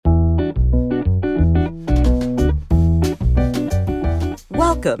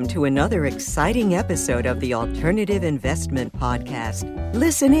Welcome to another exciting episode of the Alternative Investment Podcast.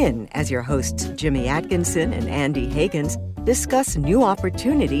 Listen in as your hosts Jimmy Atkinson and Andy Higgins discuss new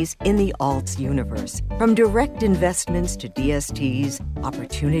opportunities in the alts universe. From direct investments to DSTs,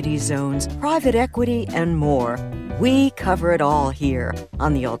 opportunity zones, private equity, and more, we cover it all here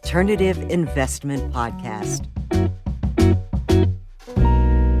on the Alternative Investment Podcast.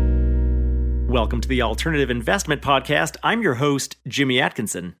 Welcome to the Alternative Investment Podcast. I'm your host, Jimmy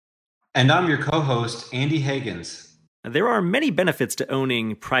Atkinson. And I'm your co-host, Andy Higgins. There are many benefits to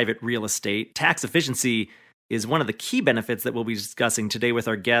owning private real estate. Tax efficiency is one of the key benefits that we'll be discussing today with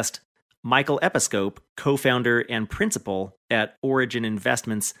our guest, Michael Episcope, co-founder and principal at Origin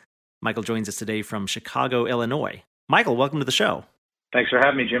Investments. Michael joins us today from Chicago, Illinois. Michael, welcome to the show. Thanks for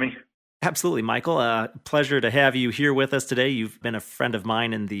having me, Jimmy. Absolutely, Michael. Pleasure to have you here with us today. You've been a friend of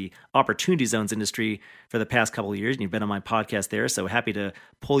mine in the opportunity zones industry for the past couple of years, and you've been on my podcast there. So happy to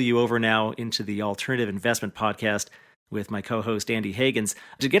pull you over now into the Alternative Investment Podcast with my co-host, Andy Higgins.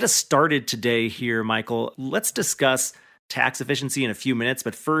 To get us started today here, Michael, let's discuss tax efficiency in a few minutes.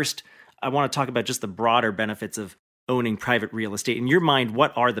 But first, I want to talk about just the broader benefits of owning private real estate. In your mind,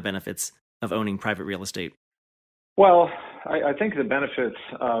 what are the benefits of owning private real estate? Well, I think the benefits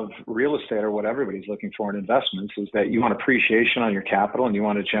of real estate, or what everybody's looking for in investments, is that you want appreciation on your capital and you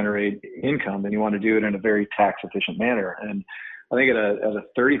want to generate income, and you want to do it in a very tax efficient manner. And I think at a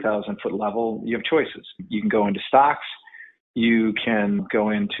 30,000 foot level, you have choices. You can go into stocks, you can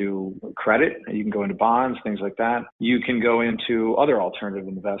go into credit, you can go into bonds, things like that. You can go into other alternative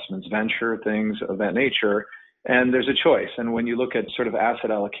investments, venture, things of that nature. And there's a choice. And when you look at sort of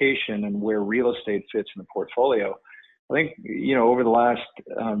asset allocation and where real estate fits in the portfolio, I think, over the last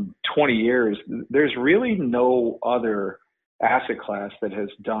 20 years, there's really no other asset class that has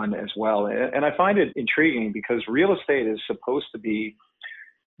done as well. And I find it intriguing because real estate is supposed to be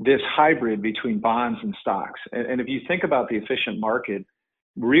this hybrid between bonds and stocks. And if you think about the efficient market,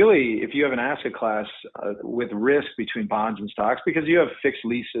 really, if you have an asset class with risk between bonds and stocks, because you have fixed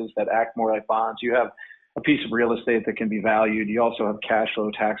leases that act more like bonds, you have a piece of real estate that can be valued. You also have cash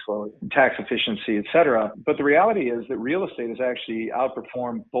flow, tax efficiency, et cetera. But the reality is that real estate has actually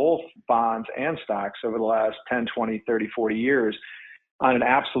outperformed both bonds and stocks over the last 10, 20, 30, 40 years on an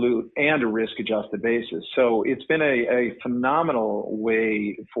absolute and a risk-adjusted basis. So it's been a phenomenal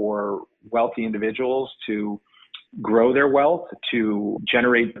way for wealthy individuals to grow their wealth, to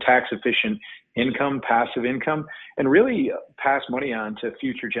generate tax-efficient income, passive income, and really pass money on to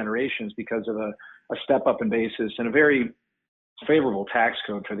future generations because of a step up in basis and a very favorable tax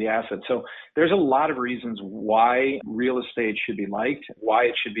code for the asset. So there's a lot of reasons why real estate should be liked, why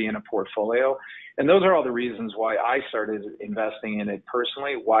it should be in a portfolio. And those are all the reasons why I started investing in it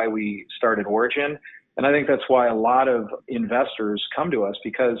personally, why we started Origin. And I think that's why a lot of investors come to us,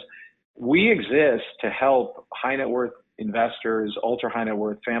 because we exist to help high net worth investors, ultra high net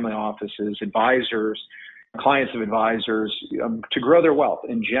worth family offices, advisors, clients of advisors to grow their wealth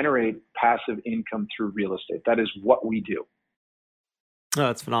and generate passive income through real estate. That is what we do. Oh,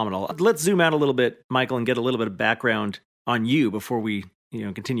 that's phenomenal. Let's zoom out a little bit, Michael, and get a little bit of background on you before we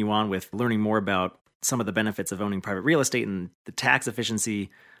continue on with learning more about some of the benefits of owning private real estate and the tax efficiency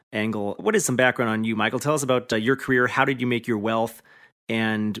angle. What is some background on you, Michael? Tell us about your career. How did you make your wealth,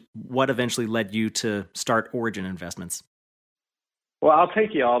 and what eventually led you to start Origin Investments? Well, I'll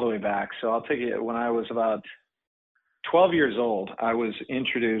take you all the way back. So I'll take you when I was about 12 years old. I was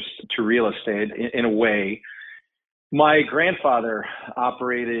introduced to real estate in a way. My grandfather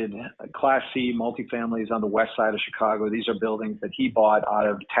operated Class C multifamilies on the west side of Chicago. These are buildings that he bought out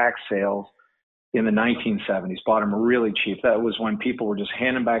of tax sales in the 1970s, bought them really cheap. That was when people were just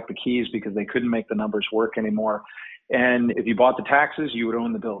handing back the keys because they couldn't make the numbers work anymore. And if you bought the taxes, you would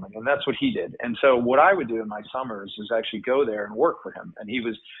own the building. And that's what he did. And so what I would do in my summers is actually go there and work for him. And he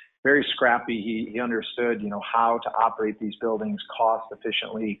was very scrappy. He understood, how to operate these buildings cost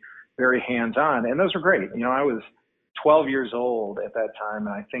efficiently, very hands-on. And those were great. I was 12 years old at that time,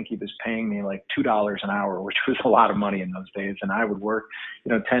 and I think he was paying me like $2 an hour, which was a lot of money in those days. And I would work,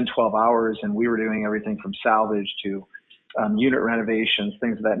 10, 12 hours, and we were doing everything from salvage to unit renovations,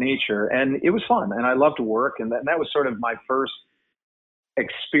 things of that nature. And it was fun, and I loved to work. And that was sort of my first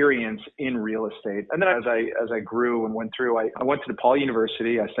experience in real estate. And then as I grew and went through, I went to DePaul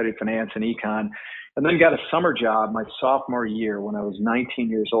University. I studied finance and econ, and then got a summer job my sophomore year when I was 19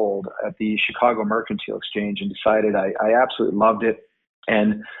 years old at the Chicago Mercantile Exchange, and decided I absolutely loved it.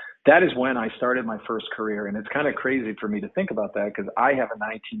 And that is when I started my first career. And it's kind of crazy for me to think about that, because I have a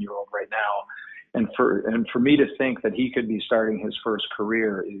 19-year-old right now. And for me to think that he could be starting his first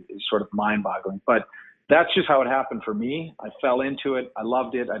career is sort of mind-boggling. But that's just how it happened for me. I fell into it. I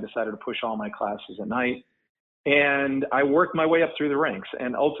loved it. I decided to push all my classes at night. And I worked my way up through the ranks.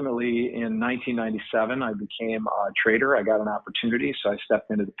 And ultimately, in 1997, I became a trader. I got an opportunity. So I stepped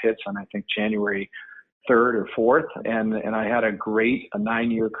into the pits on, I think, January 3rd or 4th. And I had a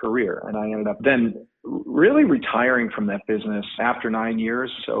 9-year career. And I ended up then really retiring from that business after 9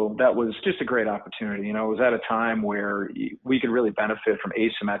 years. So that was just a great opportunity. It was at a time where we could really benefit from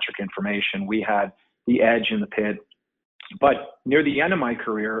asymmetric information. We had the edge in the pit. But near the end of my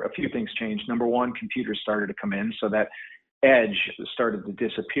career, a few things changed. Number one, computers started to come in, so that edge started to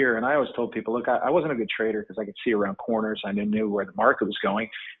disappear. And I always told people, look, I wasn't a good trader because I could see around corners. I knew where the market was going.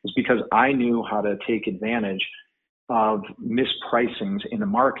 It was because I knew how to take advantage of mispricings in the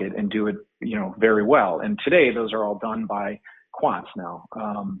market and do it, very well. And today, those are all done by quants now.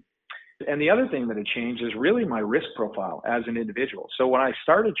 And the other thing that had changed is really my risk profile as an individual. So when I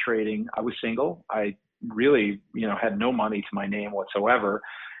started trading, I was single. I really, had no money to my name whatsoever.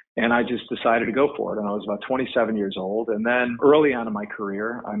 And I just decided to go for it. And I was about 27 years old. And then early on in my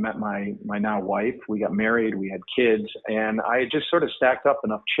career, I met my now wife. We got married. We had kids. And I just sort of stacked up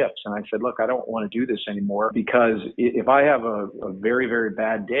enough chips. And I said, look, I don't want to do this anymore because if I have a very, very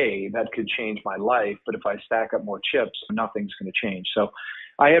bad day, that could change my life. But if I stack up more chips, nothing's going to change. So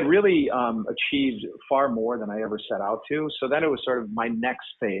I had really achieved far more than I ever set out to. So then it was sort of my next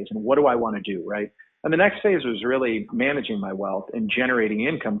phase. And what do I want to do, right? And the next phase was really managing my wealth and generating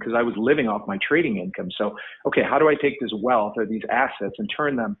income because I was living off my trading income. So, okay, how do I take this wealth or these assets and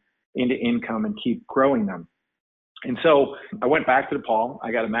turn them into income and keep growing them? And so I went back to DePaul.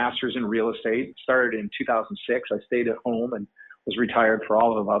 I got a master's in real estate, started in 2006. I stayed at home and was retired for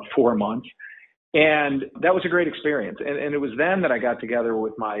all of about 4 months. And that was a great experience. And it was then that I got together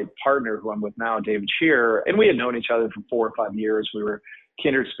with my partner, who I'm with now, David Shearer. And we had known each other for 4 or 5 years. We were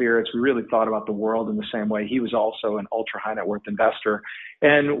kindred spirits. We really thought about the world in the same way. He was also an ultra high net worth investor.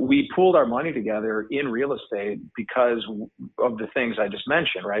 And we pooled our money together in real estate because of the things I just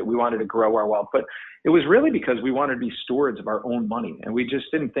mentioned, right? We wanted to grow our wealth, but it was really because we wanted to be stewards of our own money. And we just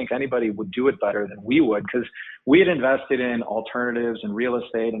didn't think anybody would do it better than we would because we had invested in alternatives and real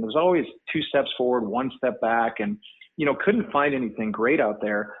estate. And it was always 2 steps forward, 1 step back, and, couldn't find anything great out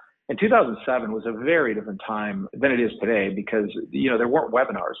there. And 2007 was a very different time than it is today because, there weren't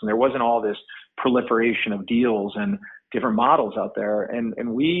webinars and there wasn't all this proliferation of deals and different models out there.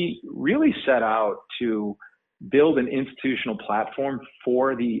 And we really set out to build an institutional platform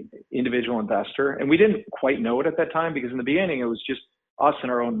for the individual investor. And we didn't quite know it at that time because in the beginning, it was just us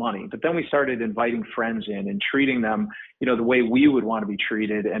and our own money. But then we started inviting friends in and treating them, the way we would want to be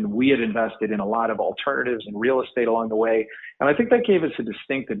treated. And we had invested in a lot of alternatives and real estate along the way. And I think that gave us a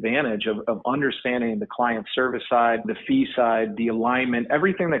distinct advantage of understanding the client service side, the fee side, the alignment,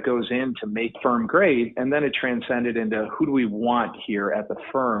 everything that goes in to make firm great. And then it transcended into who do we want here at the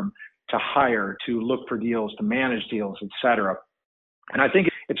firm to hire, to look for deals, to manage deals, et cetera. And I think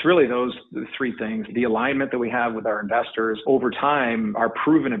it's really those 3 things: the alignment that we have with our investors over time, our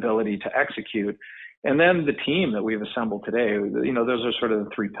proven ability to execute, and then the team that we've assembled today. Those are sort of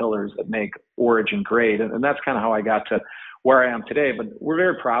the 3 pillars that make Origin great. And that's kind of how I got to where I am today. But we're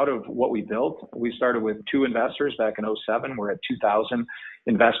very proud of what we built. We started with 2 investors back in 2007. We're at 2,000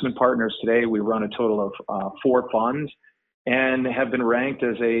 investment partners today. We run a total of 4 funds and have been ranked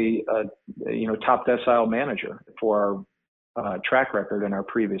as a top decile manager for our track record in our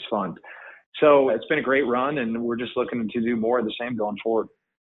previous fund. So it's been a great run, and we're just looking to do more of the same going forward.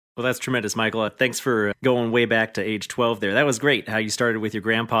 Well, that's tremendous, Michael. Thanks for going way back to age 12 there. That was great how you started with your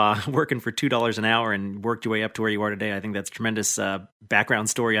grandpa working for $2 an hour and worked your way up to where you are today. I think that's tremendous background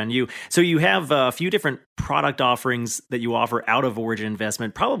story on you. So you have a few different product offerings that you offer out of Origin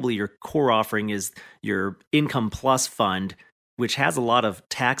Investment. Probably your core offering is your Income Plus Fund, which has a lot of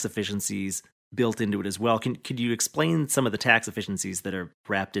tax efficiencies built into it as well. Could you explain some of the tax efficiencies that are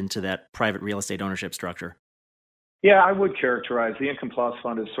wrapped into that private real estate ownership structure? Yeah, I would characterize the Income Plus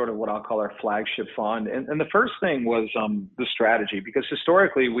Fund as sort of what I'll call our flagship fund. And the first thing was the strategy, because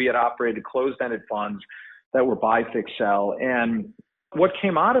historically we had operated closed-ended funds that were buy, fix, sell. And what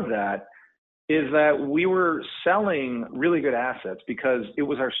came out of that is that we were selling really good assets because it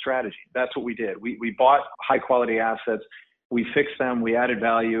was our strategy. That's what we did. We bought high-quality assets. We fixed them, we added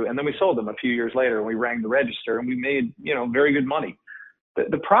value, and then we sold them a few years later. And we rang the register, and we made very good money.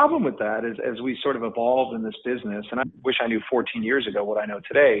 The problem with that is, as we sort of evolved in this business, and I wish I knew 14 years ago what I know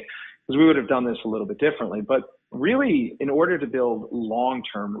today, because we would have done this a little bit differently. But really, in order to build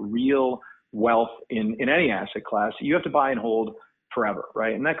long-term, real wealth in any asset class, you have to buy and hold forever,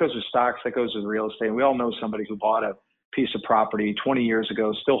 right? And that goes with stocks, that goes with real estate. And we all know somebody who bought a piece of property 20 years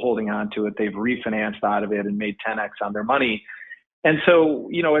ago, still holding on to it. They've refinanced out of it and made 10x on their money. And so,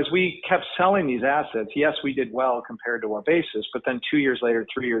 as we kept selling these assets, yes, we did well compared to our basis, but then 2 years later,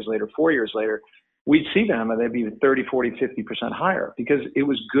 3 years later, 4 years later, we'd see them and they'd be 30, 40, 50% higher because it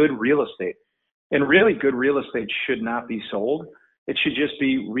was good real estate. And really good real estate should not be sold. It should just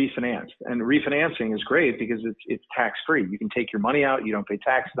be refinanced. And refinancing is great because it's tax-free. You can take your money out, you don't pay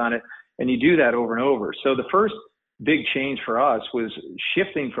taxes on it, and you do that over and over. So the first big change for us was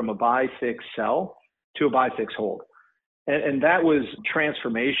shifting from a buy, fix, sell to a buy, fix, hold. And that was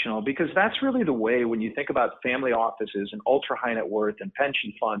transformational because that's really the way when you think about family offices and ultra high net worth and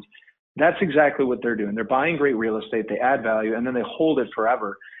pension funds, that's exactly what they're doing. They're buying great real estate, they add value, and then they hold it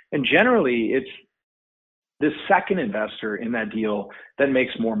forever. And generally, it's the second investor in that deal that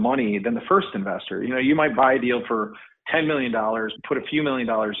makes more money than the first investor. You might buy a deal for $10 million, put a few $1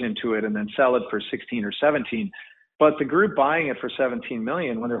 million into it, and then sell it for 16 or 17. But the group buying it for 17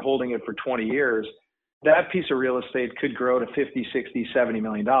 million, when they're holding it for 20 years, that piece of real estate could grow to 50, 60, 70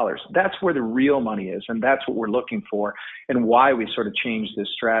 million dollars. That's where the real money is. And that's what we're looking for and why we sort of changed this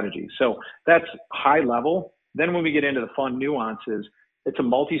strategy. So that's high level. Then when we get into the fund nuances, it's a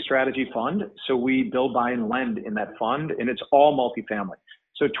multi-strategy fund. So we build, buy, and lend in that fund, and it's all multifamily.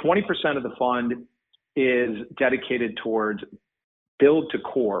 So 20% of the fund is dedicated towards build to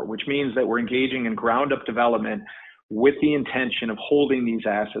core, which means that we're engaging in ground up development with the intention of holding these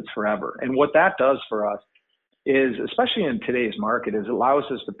assets forever. And what that does for us is, especially in today's market, is it allows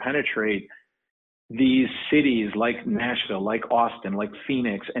us to penetrate these cities like Nashville, like Austin, like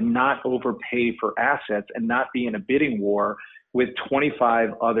Phoenix, and not overpay for assets and not be in a bidding war with 25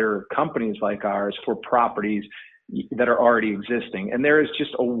 other companies like ours for properties that are already existing. And there is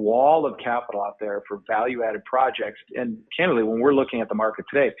just a wall of capital out there for value-added projects. And candidly, when we're looking at the market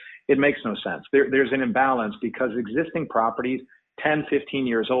today, it makes no sense. There's an imbalance because existing properties, 10, 15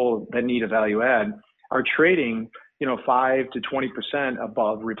 years old that need a value add are trading, 5 to 20%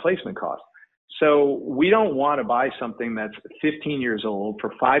 above replacement cost. So we don't want to buy something that's 15 years old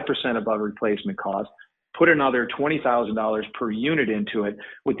for 5% above replacement cost, put another $20,000 per unit into it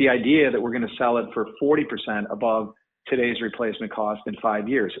with the idea that we're going to sell it for 40% above today's replacement cost in 5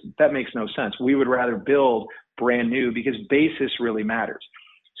 years. That makes no sense. We would rather build brand new because basis really matters.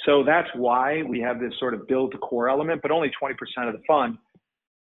 So that's why we have this sort of build to core element, but only 20% of the fund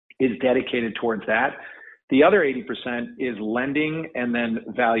is dedicated towards that. The other 80% is lending and then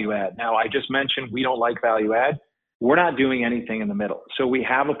value add. Now, I just mentioned we don't like value add. We're not doing anything in the middle. So we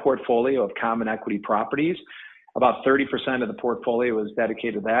have a portfolio of common equity properties. About 30% of the portfolio is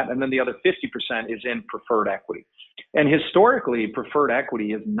dedicated to that. And then the other 50% is in preferred equity. And historically, preferred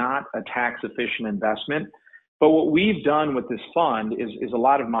equity is not a tax efficient investment. But what we've done with this fund is a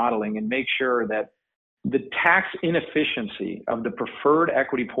lot of modeling and make sure that the tax inefficiency of the preferred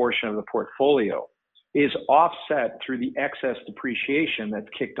equity portion of the portfolio is offset through the excess depreciation that's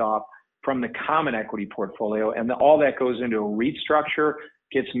kicked off from the common equity portfolio, and all that goes into a REIT structure,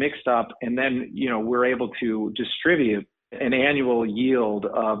 gets mixed up, and then we're able to distribute an annual yield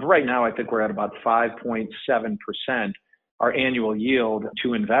of, right now I think we're at about 5.7%, our annual yield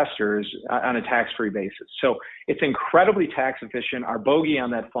to investors on a tax-free basis. So it's incredibly tax efficient. Our bogey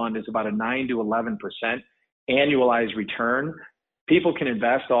on that fund is about a 9 to 11% annualized return. People can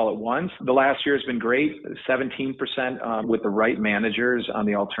invest all at once. The last year has been great, 17% with the right managers on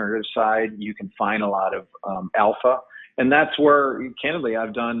the alternative side. You can find a lot of alpha. And that's where, candidly,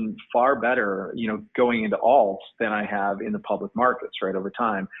 I've done far better, going into alts than I have in the public markets, right, over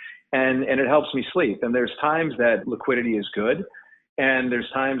time. And it helps me sleep. And there's times that liquidity is good, and there's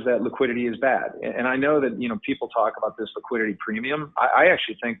times that liquidity is bad. And I know that, people talk about this liquidity premium. I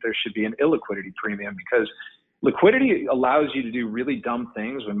actually think there should be an illiquidity premium because liquidity allows you to do really dumb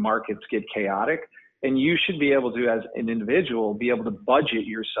things when markets get chaotic. And you should be able to, as an individual, be able to budget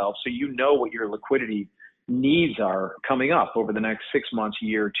yourself so you know what your liquidity needs are coming up over the next 6 months,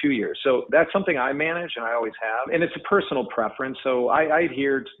 year, 2 years. So that's something I manage and I always have. And it's a personal preference. So I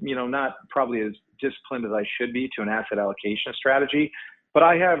adhere to, not probably as disciplined as I should be to an asset allocation strategy. But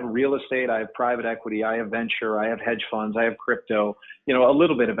I have real estate, I have private equity, I have venture, I have hedge funds, I have crypto, a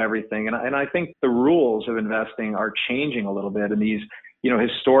little bit of everything. And I think the rules of investing are changing a little bit in these,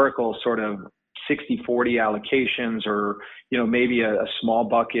 historical sort of 60-40 allocations or, maybe a small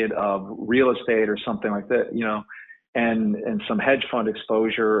bucket of real estate or something like that, and some hedge fund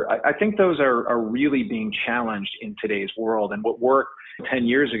exposure. I think those are really being challenged in today's world. And what worked 10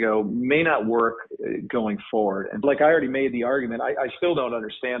 years ago may not work going forward. And like I already made the argument, I still don't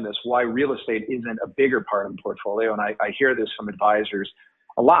understand this, why real estate isn't a bigger part of the portfolio. And I hear this from advisors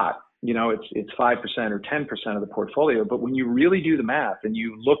a lot. it's 5% or 10% of the portfolio. But when you really do the math and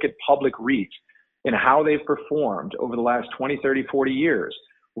you look at public REITs and how they've performed over the last 20, 30, 40 years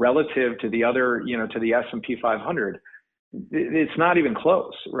relative to the other, to the S&P 500, it's not even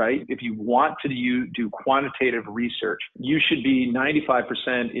close, right? If you want to do quantitative research, you should be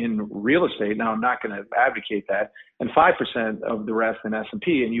 95% in real estate. Now, I'm not going to advocate that, and 5% of the rest in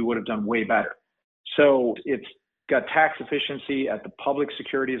S&P, and you would have done way better. So it's got tax efficiency at the public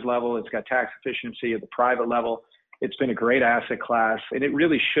securities level. It's got tax efficiency at the private level. It's been a great asset class, and it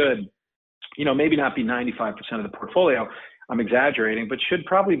really should, maybe not be 95% of the portfolio. I'm exaggerating, but should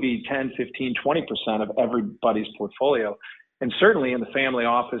probably be 10, 15, 20% of everybody's portfolio. And certainly in the family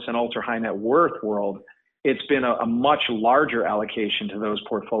office and ultra high net worth world, it's been a much larger allocation to those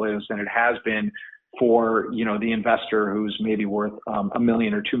portfolios than it has been for, the investor who's maybe worth $1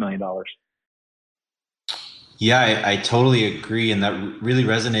 million or $2 million. Yeah, I totally agree. And that really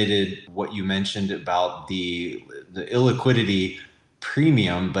resonated what you mentioned about the illiquidity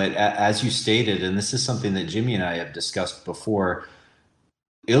premium. But as you stated, and this is something that Jimmy and I have discussed before,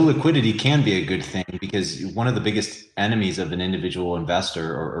 illiquidity can be a good thing, because one of the biggest enemies of an individual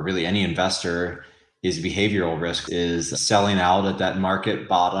investor, or really any investor, is behavioral risk, is selling out at that market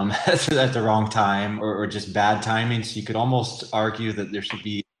bottom at the wrong time, or just bad timing. So you could almost argue that there should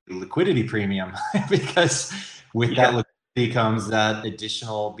be a liquidity premium because with that liquidity comes that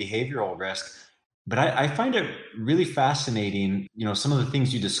additional behavioral risk. But I find it really fascinating, some of the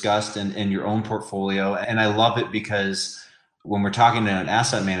things you discussed in your own portfolio. And I love it because when we're talking to an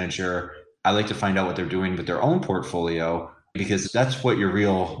asset manager, I like to find out what they're doing with their own portfolio, because that's what your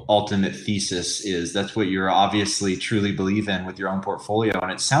real ultimate thesis is. That's what you're obviously truly believe in with your own portfolio.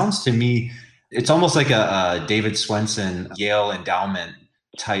 And it sounds to me, it's almost like a David Swensen Yale endowment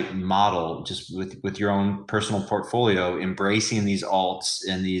type model, just with your own personal portfolio, embracing these alts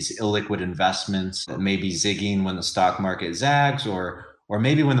and these illiquid investments that may be zigging when the stock market zags, or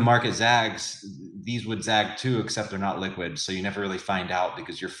maybe when the market zags, these would zag too, except they're not liquid. So you never really find out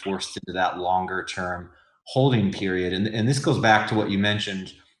because you're forced into that longer term holding period. And this goes back to what you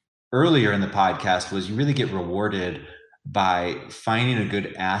mentioned earlier in the podcast, was you really get rewarded by finding a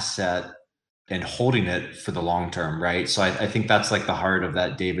good asset and holding it for the long term, right? So I think that's like the heart of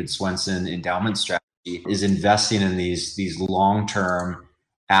that David Swensen endowment strategy, is investing in these long-term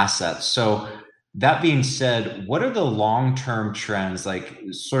assets. So that being said, what are the long-term trends, like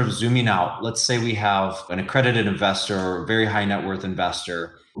sort of zooming out? Let's say we have an accredited investor or a very high net worth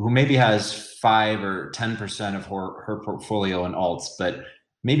investor who maybe has 5 or 10% of her portfolio in alts, but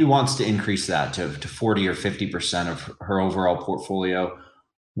maybe wants to increase that to 40 or 50% of her overall portfolio.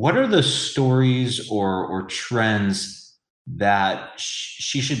 What are the stories or trends that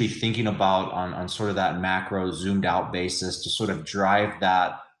she should be thinking about on sort of that macro zoomed out basis to sort of drive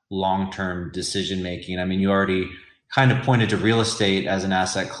that long-term decision-making? I mean, you already kind of pointed to real estate as an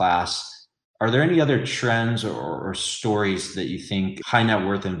asset class. Are there any other trends or stories that you think high net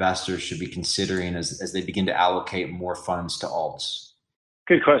worth investors should be considering as they begin to allocate more funds to alts?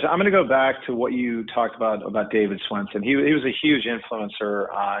 Good question. I'm going to go back to what you talked about David Swensen. He was a huge influencer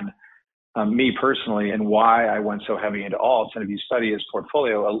on me personally, and why I went so heavy into alts. And if you study his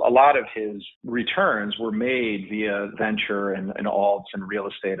portfolio, a lot of his returns were made via venture and alts and real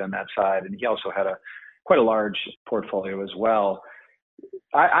estate on that side. And he also had quite a large portfolio as well.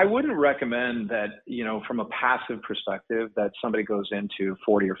 I wouldn't recommend that, from a passive perspective, that somebody goes into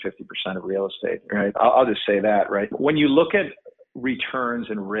 40 or 50% of real estate, right? I'll just say that, right? When you look at returns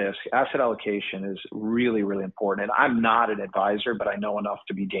and risk, asset allocation is really, really important. And I'm not an advisor, but I know enough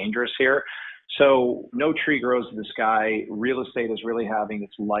to be dangerous here. So no tree grows to the sky. Real estate is really having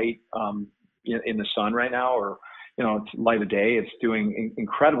its light in the sun right now, or, it's light of day. It's doing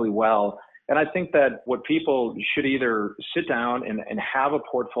incredibly well. And I think that what people should either sit down and have a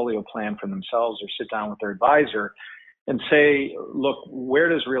portfolio plan for themselves, or sit down with their advisor and say, look, where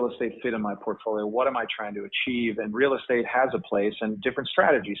does real estate fit in my portfolio? What am I trying to achieve? And real estate has a place, and different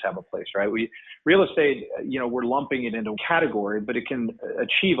strategies have a place, right? Real estate, we're lumping it into a category, but it can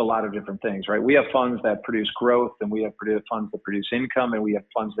achieve a lot of different things, right? We have funds that produce growth, and we have funds that produce income, and we have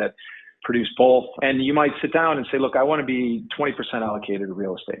funds that produce both. And you might sit down and say, look, I want to be 20% allocated to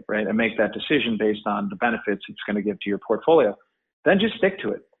real estate, right? And make that decision based on the benefits it's going to give to your portfolio. Then just stick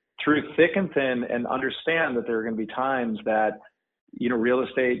to it through thick and thin, and understand that there are going to be times that, real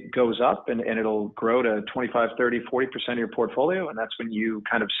estate goes up and it'll grow to 25, 30, 40% of your portfolio. And that's when you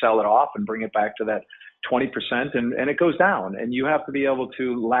kind of sell it off and bring it back to that 20%, and it goes down. And you have to be able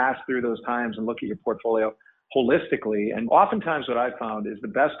to last through those times and look at your portfolio holistically. And oftentimes what I found is the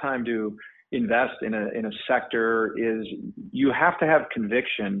best time to invest in a sector is you have to have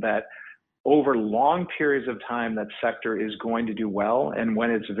conviction that over long periods of time, that sector is going to do well. And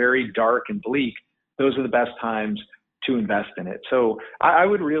when it's very dark and bleak, those are the best times to invest in it. So I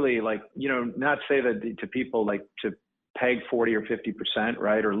would really not say that to people to peg 40 or 50%,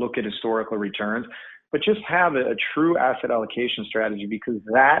 right? Or look at historical returns, but just have a true asset allocation strategy, because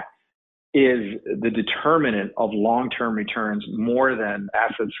that is the determinant of long-term returns more than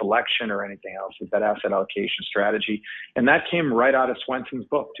asset selection or anything else, is that asset allocation strategy. And that came right out of Swenson's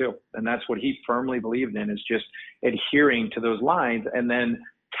book too. And that's what he firmly believed in, is just adhering to those lines and then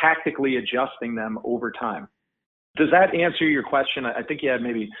tactically adjusting them over time. Does that answer your question? I think you had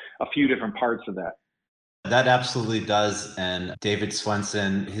maybe a few different parts of that. That absolutely does. And David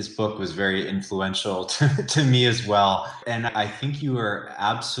Swenson, his book was very influential to me as well. And I think you are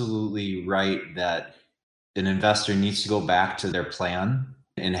absolutely right that an investor needs to go back to their plan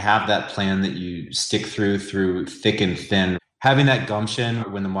and have that plan that you stick through thick and thin. Having that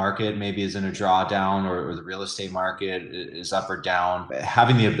gumption when the market maybe is in a drawdown or the real estate market is up or down,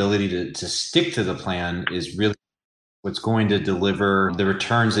 having the ability to stick to the plan is really what's going to deliver the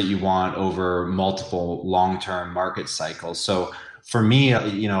returns that you want over multiple long-term market cycles. So for me, a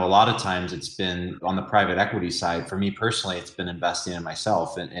lot of times it's been on the private equity side. For me personally, it's been investing in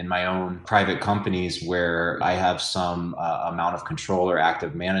myself and in my own private companies where I have some amount of control or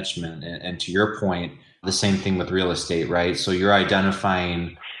active management. And to your point, the same thing with real estate, right? So you're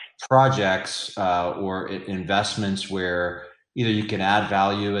identifying projects or investments where either you can add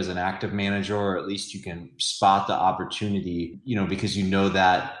value as an active manager, or at least you can spot the opportunity, because you know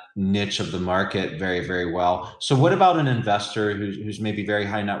that niche of the market very, very well. So what about an investor who's maybe very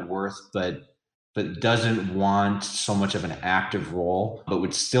high net worth, but doesn't want so much of an active role, but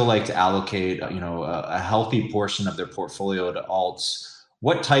would still like to allocate, a healthy portion of their portfolio to alts?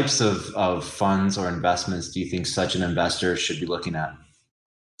 What types of funds or investments do you think such an investor should be looking at?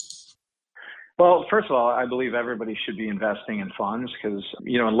 Well, first of all, I believe everybody should be investing in funds because,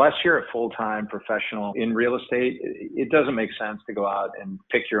 unless you're a full-time professional in real estate, it doesn't make sense to go out and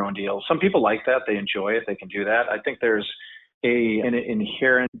pick your own deals. Some people like that. They enjoy it. They can do that. I think there's an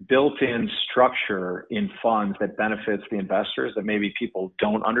inherent built-in structure in funds that benefits the investors that maybe people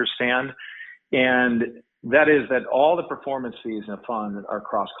don't understand. And that is that all the performance fees in a fund are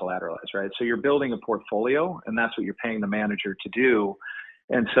cross-collateralized, right? So you're building a portfolio, and that's what you're paying the manager to do.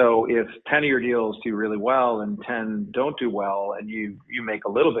 And so if 10 of your deals do really well and 10 don't do well and you make a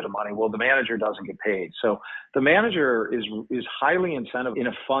little bit of money, well, the manager doesn't get paid. So the manager is highly incentivized in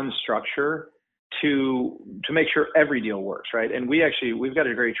a fund structure to make sure every deal works, right? And we've got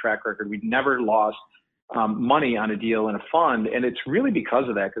a great track record. We've never lost money on a deal in a fund. And it's really because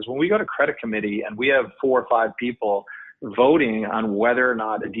of that, because when we go to credit committee and we have 4 or 5 people voting on whether or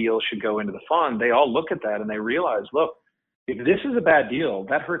not a deal should go into the fund, they all look at that and they realize, look, if this is a bad deal,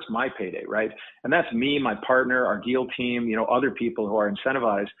 that hurts my payday, right? And that's me, my partner, our deal team, other people who are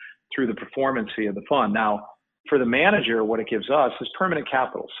incentivized through the performance fee of the fund. Now, for the manager, what it gives us is permanent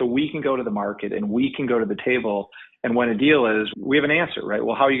capital. So we can go to the market and we can go to the table. And when a deal is, we have an answer, right?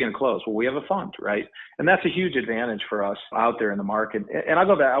 Well, how are you going to close? Well, we have a fund, right? And that's a huge advantage for us out there in the market. And I'll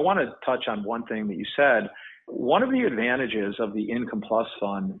go back. I want to touch on one thing that you said. One of the advantages of the Income Plus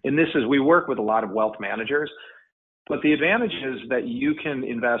Fund, and this is, we work with a lot of wealth managers, but the advantage is that you can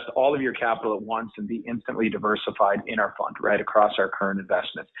invest all of your capital at once and be instantly diversified in our fund, right, across our current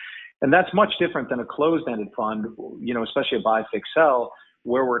investments. And that's much different than a closed-ended fund, especially a buy, fix, sell,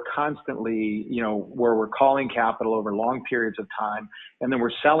 where we're constantly, where we're calling capital over long periods of time, and then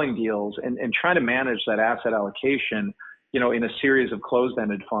we're selling deals and trying to manage that asset allocation, in a series of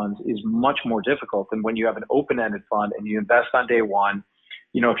closed-ended funds is much more difficult than when you have an open-ended fund and you invest on day one.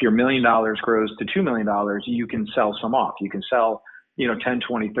 If your $1 million grows to $2 million, you can sell some off. You can sell, 10,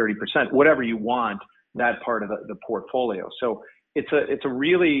 20, 30%, whatever you want, that part of the portfolio. So it's a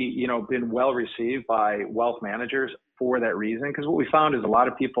really, been well received by wealth managers for that reason. Because what we found is a lot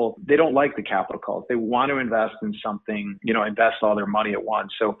of people, they don't like the capital calls. They want to invest in something, invest all their money at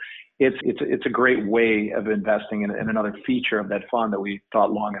once. So it's a great way of investing in another feature of that fund that we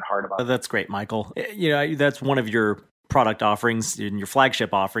thought long and hard about. That's great, Michael. That's one of your product offerings in your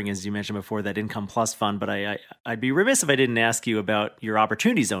flagship offering, as you mentioned before, that Income Plus Fund. But I'd be remiss if I didn't ask you about your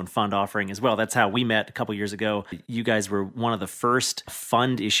Opportunity Zone Fund offering as well. That's how we met a couple years ago. You guys were one of the first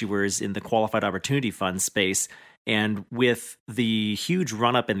fund issuers in the qualified opportunity fund space. And with the huge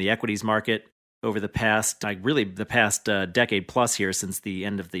run-up in the equities market over the past decade plus here since the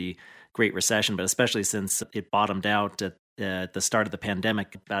end of the Great Recession, but especially since it bottomed out at the start of the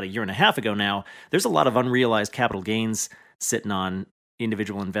pandemic about a year and a half ago now, there's a lot of unrealized capital gains sitting on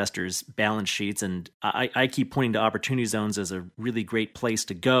individual investors' balance sheets. And I keep pointing to opportunity zones as a really great place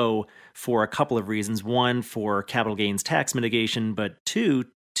to go for a couple of reasons. One, for capital gains tax mitigation, but two,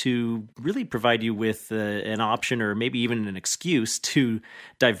 to really provide you with an option or maybe even an excuse to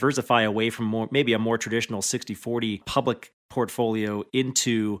diversify away from maybe a more traditional 60-40 public portfolio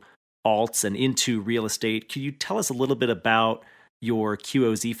into alts and into real estate. Could you tell us a little bit about your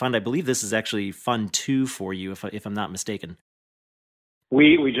QOZ fund? I believe this is actually Fund 2 for you, if I'm not mistaken.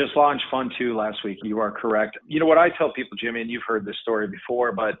 We just launched Fund 2 last week. You are correct. You know what I tell people, Jimmy, and you've heard this story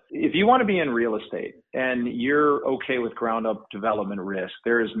before, but if you want to be in real estate and you're okay with ground up development risk,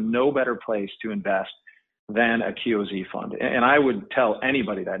 there is no better place to invest than a QOZ fund. And I would tell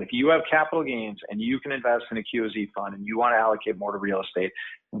anybody that if you have capital gains and you can invest in a QOZ fund and you want to allocate more to real estate,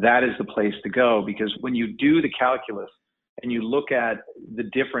 that is the place to go, because when you do the calculus and you look at the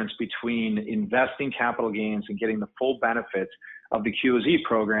difference between investing capital gains and getting the full benefits of the QOZ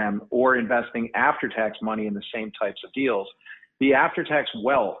program or investing after-tax money in the same types of deals, the after-tax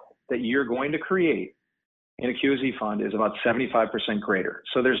wealth that you're going to create in a QOZ fund is about 75% greater.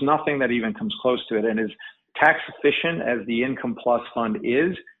 So there's nothing that even comes close to it. And as tax efficient as the Income Plus fund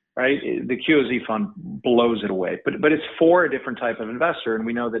is, right, the QOZ fund blows it away. But it's for a different type of investor, and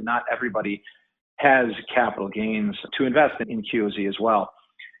we know that not everybody has capital gains to invest in QOZ as well.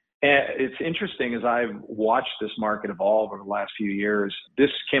 And it's interesting, as I've watched this market evolve over the last few years. This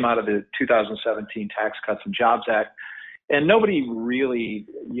came out of the 2017 Tax Cuts and Jobs Act, and nobody really,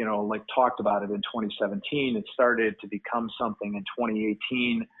 talked about it in 2017. It started to become something in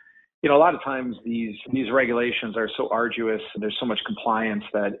 2018. A lot of times these regulations are so arduous and there's so much compliance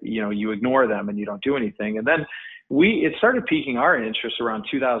that, you ignore them and you don't do anything. And then it started piquing our interest around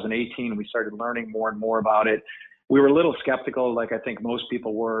 2018. We started learning more and more about it. We were a little skeptical, like I think most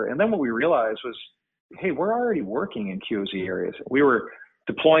people were. And then what we realized was, hey, we're already working in QOZ areas. We were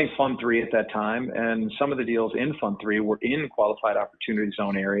deploying Fund 3 at that time, and some of the deals in Fund 3 were in qualified opportunity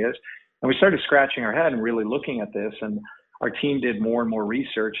zone areas. And we started scratching our head and really looking at this. And our team did more and more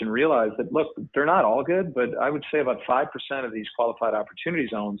research and realized that, look, they're not all good, but I would say about 5% of these qualified opportunity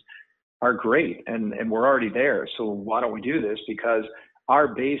zones are great. And we're already there. So why don't we do this? Because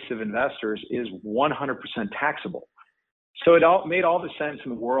our base of investors is 100% taxable. So it made all the sense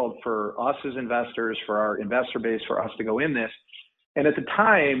in the world for us as investors, for our investor base, for us to go in this. And at the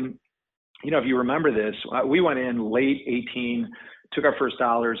time, if you remember this, we went in late 18, took our first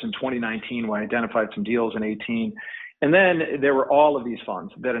dollars in 2019. We identified some deals in 18. And then there were all of these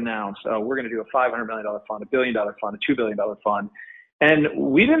funds that announced, we're going to do a $500 million fund, $1 billion fund, a $2 billion fund. And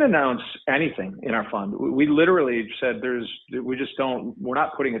we didn't announce anything in our fund. We literally said we're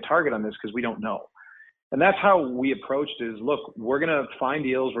not putting a target on this because we don't know. And that's how we approached it, is, look, we're going to find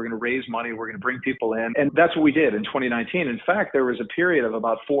deals, we're going to raise money, we're going to bring people in. And that's what we did in 2019. In fact, there was a period of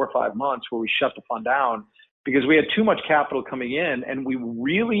about 4 or 5 months where we shut the fund down because we had too much capital coming in and we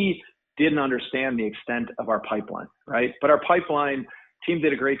really didn't understand the extent of our pipeline, right? But our pipeline team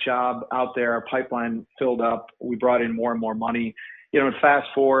did a great job out there. Our pipeline filled up. We brought in more and more money. And fast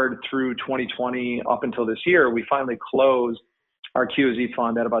forward through 2020 up until this year, we finally closed our QOZ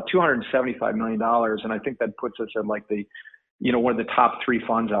fund at about $275 million. And I think that puts us at one of the top 3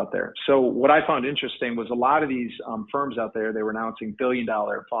 funds out there. So what I found interesting was a lot of these firms out there, they were announcing $1 billion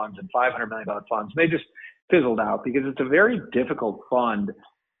funds and $500 million funds. They just fizzled out because it's a very difficult fund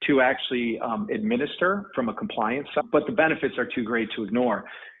to actually administer from a compliance side, but the benefits are too great to ignore.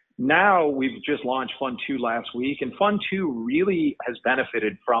 Now we've just launched Fund 2 last week, and Fund 2 really has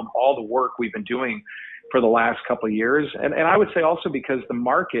benefited from all the work we've been doing for the last couple of years. And I would say also because the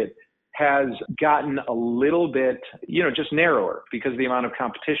market has gotten a little bit, just narrower because the amount of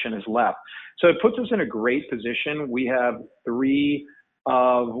competition is left. So it puts us in a great position. We have 3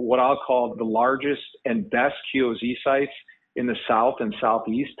 of what I'll call the largest and best QOZ sites in the South and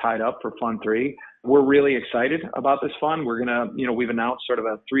Southeast tied up for Fund 3. We're really excited about this fund. We're going to, we've announced sort of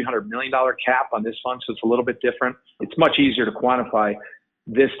a $300 million cap on this fund, so it's a little bit different. It's much easier to quantify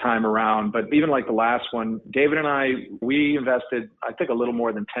this time around. But even like the last one, David and we invested, I think, a little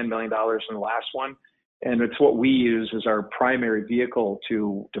more than $10 million in the last one. And it's what we use as our primary vehicle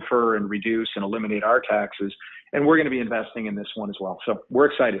to defer and reduce and eliminate our taxes. And we're going to be investing in this one as well. So we're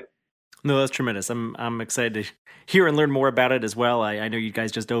excited. No, that's tremendous. I'm excited to hear and learn more about it as well. I know you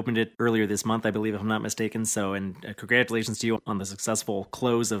guys just opened it earlier this month, I believe, if I'm not mistaken. So, and congratulations to you on the successful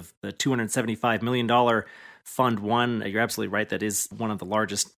close of the $275 million Fund 1. You're absolutely right. That is one of the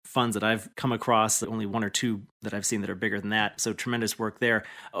largest funds that I've come across. Only 1 or 2 that I've seen that are bigger than that. So tremendous work there.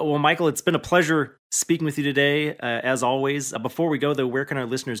 Well, Michael, it's been a pleasure speaking with you today, as always. Before we go, though, where can our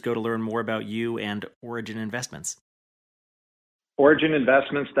listeners go to learn more about you and Origin Investments?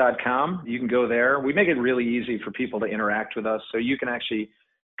 origininvestments.com. You can go there. We make it really easy for people to interact with us. So you can actually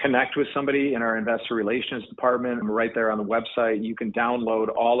connect with somebody in our investor relations department. Right there on the website, you can download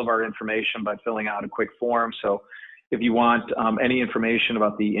all of our information by filling out a quick form. So if you want any information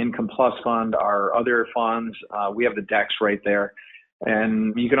about the Income Plus Fund, our other funds, we have the decks right there.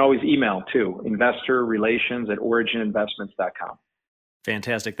 And you can always email too, investorrelations@origininvestments.com.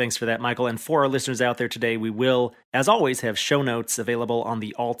 Fantastic. Thanks for that, Michael. And for our listeners out there today, we will, as always, have show notes available on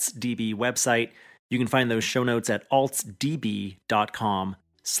the AltsDB website. You can find those show notes at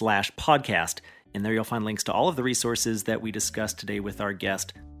altsdb.com/podcast. And there you'll find links to all of the resources that we discussed today with our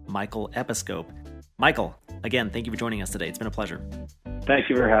guest, Michael Episcope. Michael, again, thank you for joining us today. It's been a pleasure.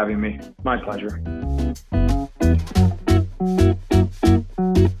 Thank you for having me. My pleasure.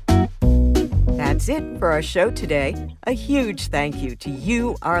 That's it for our show today. A huge thank you to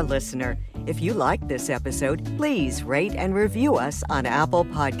you, our listener. If you liked this episode, please rate and review us on Apple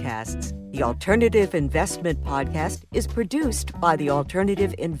Podcasts. The Alternative Investment Podcast is produced by the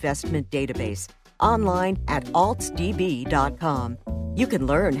Alternative Investment Database, online at altsdb.com. You can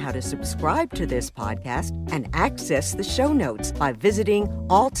learn how to subscribe to this podcast and access the show notes by visiting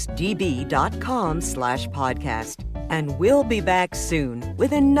altsdb.com/podcast. And we'll be back soon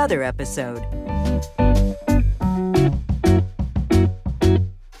with another episode.